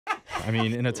I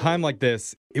mean, in a time like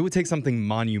this, it would take something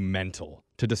monumental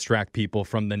to distract people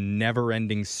from the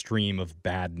never-ending stream of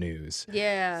bad news.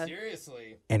 Yeah.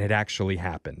 Seriously? And it actually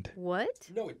happened. What?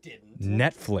 No, it didn't.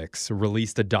 Netflix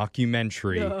released a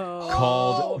documentary No.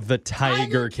 called The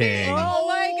Tiger King. Oh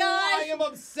my I gosh. am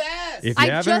obsessed. If you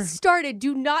I just started.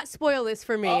 Do not spoil this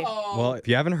for me. Uh-oh. Well, if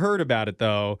you haven't heard about it,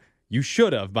 though, you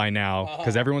should have by now,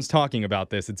 because everyone's talking about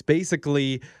this. It's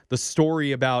basically the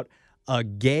story about a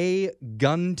gay,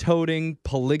 gun-toting,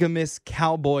 polygamous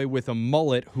cowboy with a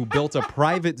mullet who built a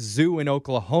private zoo in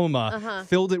Oklahoma,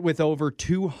 filled it with over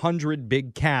 200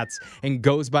 big cats, and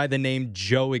goes by the name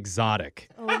Joe Exotic.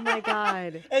 Oh my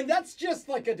God. And that's just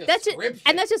like a That's description. just,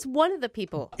 and that's just one of the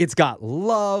people. It's got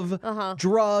love,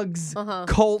 drugs,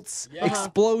 cults,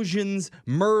 explosions,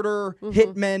 murder,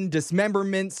 hitmen,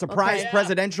 dismemberment, surprise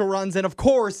presidential runs, and of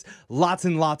course, lots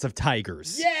and lots of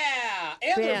tigers. Yeah.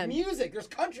 And there's Man. music. There's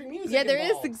country music Yeah, there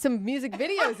involved. is some music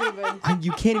videos even.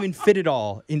 You can't even fit it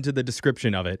all into the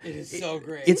description of it. It is so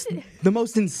great. It's the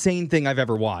most insane thing I've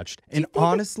ever watched. And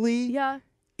honestly, Yeah.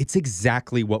 it's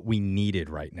exactly what we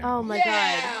needed right now. Oh my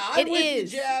Yeah, God. I'm It with you,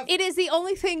 is. Jeff. It is the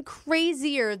only thing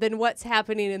crazier than what's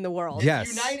happening in the world.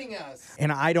 Yes. Uniting us.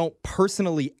 And I don't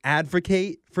personally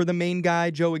advocate for the main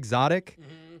guy, Joe Exotic,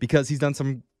 because he's done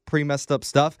some pretty messed up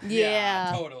stuff.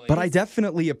 Yeah. Totally. But I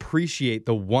definitely appreciate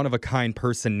the one-of-a-kind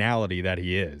personality that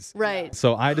he is. Right.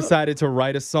 So I decided to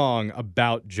write a song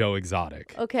about Joe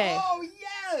Exotic. Okay. Oh,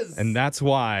 yes. And that's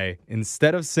why,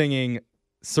 instead of singing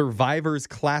Survivor's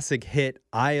classic hit,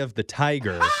 Eye of the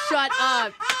Tiger, Shut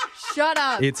up. Shut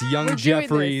up. it's Young We're doing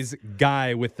Jeffrey's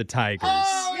Guy with the Tigers.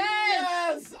 Oh,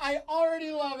 yes. I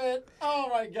already love it. Oh,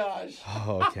 my gosh.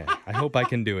 Oh, okay. I hope I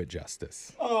can do it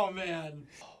justice. Oh, man.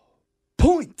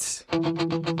 Point!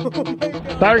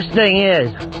 First thing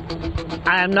is,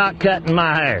 I am not cutting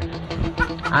my hair.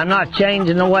 I'm not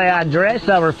changing the way I dress.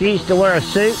 I refuse to wear a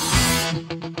suit.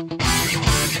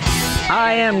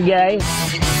 I am gay.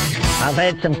 I've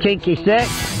had some kinky sex.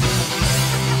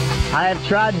 I have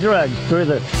tried drugs through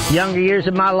the younger years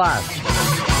of my life.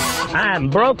 I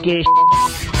am broke as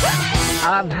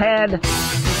I've had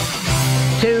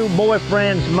 2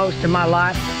 boyfriends most of my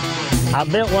life. I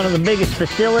built one of the biggest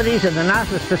facilities and the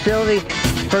nicest facility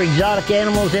for exotic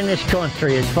animals in this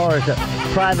country as far as a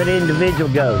private individual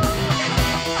goes.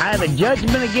 I have a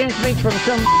judgment against me from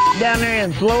some down there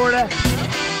in Florida.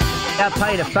 I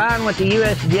paid a fine with the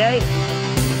USDA.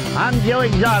 I'm Joe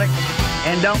Exotic,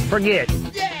 and don't forget,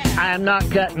 I am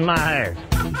not cutting my hair.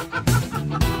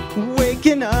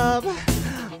 Waking up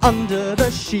under the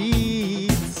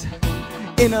sheets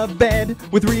in a bed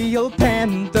with real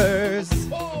panthers.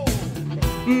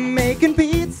 Making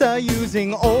pizza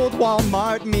using old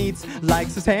Walmart meats.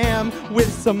 Likes his ham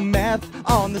with some meth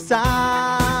on the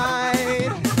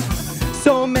side.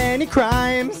 So many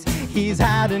crimes he's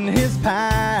had in his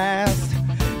past.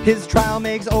 His trial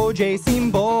makes OJ seem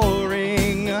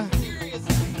boring.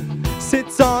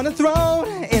 Sits on a throne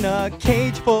in a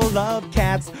cage full of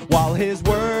cats while his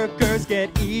workers get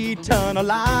eaten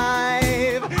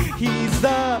alive. He's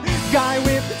the guy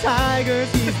with the tigers,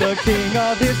 he's the king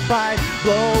of his pride,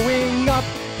 blowing up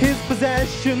his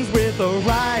possessions with a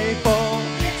rifle.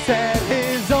 Set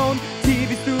his own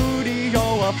TV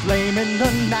studio aflame in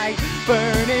the night,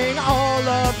 burning all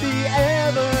of the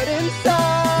evidence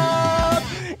up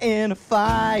in a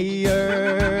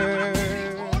fire.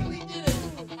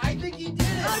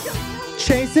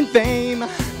 Chasing fame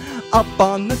up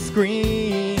on the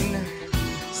screen,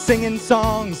 singing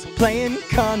songs, playing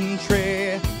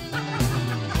country.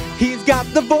 He's got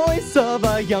the voice of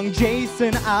a young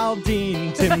Jason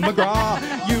Aldean. Tim McGraw,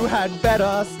 you had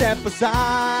better step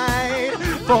aside.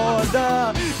 For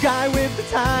the guy with the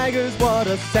tigers, what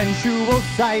a sensual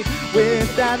sight.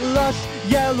 With that lush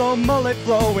yellow mullet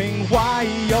flowing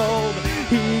wild,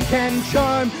 he can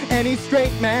charm any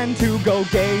straight man to go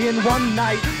gay in one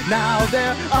night. Now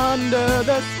they're under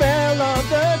the spell of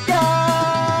the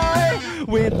guy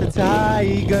with the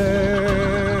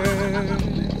tigers.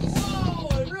 Oh,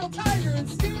 a real tiger in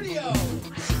studio.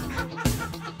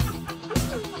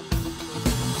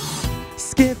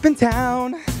 Skipping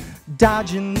town,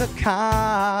 dodging the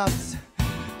cops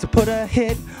to put a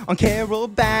hit on Carol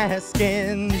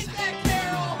Baskins.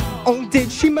 Oh,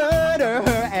 did she murder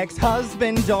her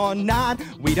ex-husband or not?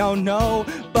 We don't know,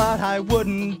 but I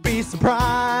wouldn't be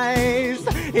surprised.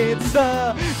 It's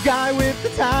the guy with the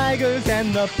tigers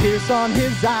and the pierce on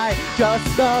his eye.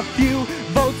 Just a few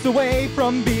votes away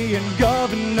from being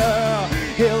governor.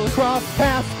 He'll cross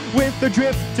paths with the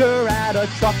drifter at a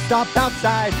truck stop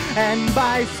outside, and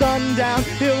by sundown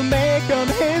he'll make him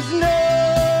his no.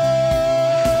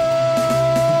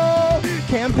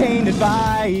 campaign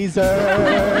advisor.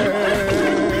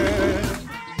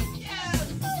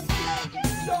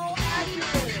 So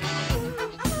accurate.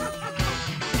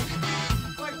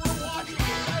 Like we're watching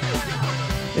it right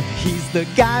now. He's the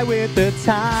guy with the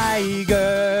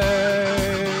tigers.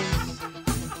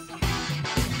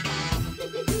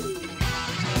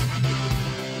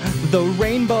 The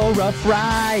Rainbow Rough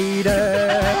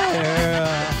Rider.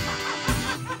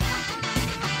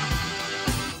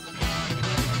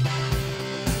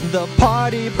 The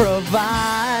party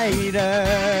provider.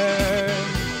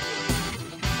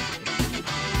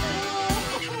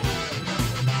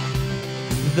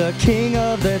 The king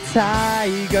of the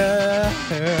tiger.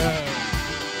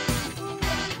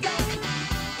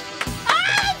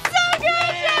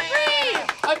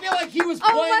 I feel like he was Oh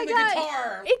playing my the God.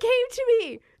 guitar. It came to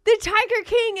me. The Tiger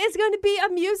King is going to be a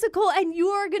musical, and you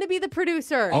are going to be the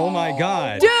producer. Oh my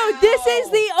God. Dude, this is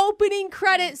the opening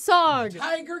credit song.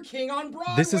 Tiger King on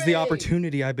Broadway. This is the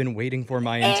opportunity I've been waiting for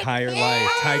my entire life.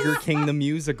 Tiger King the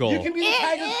musical. You can be the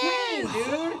Tiger Queen,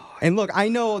 dude. And look, I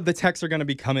know the texts are going to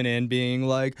be coming in being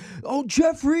like, oh,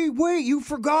 Jeffrey, wait, you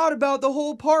forgot about the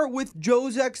whole part with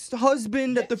Joe's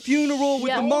ex-husband at the funeral with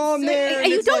Yeah. the mom there. And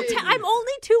And you it's don't. like- I'm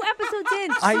only 2 episodes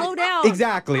in. Slow down.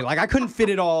 Exactly. Like, I couldn't fit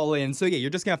it all in. So, yeah, you're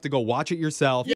just going to have to go watch it yourself.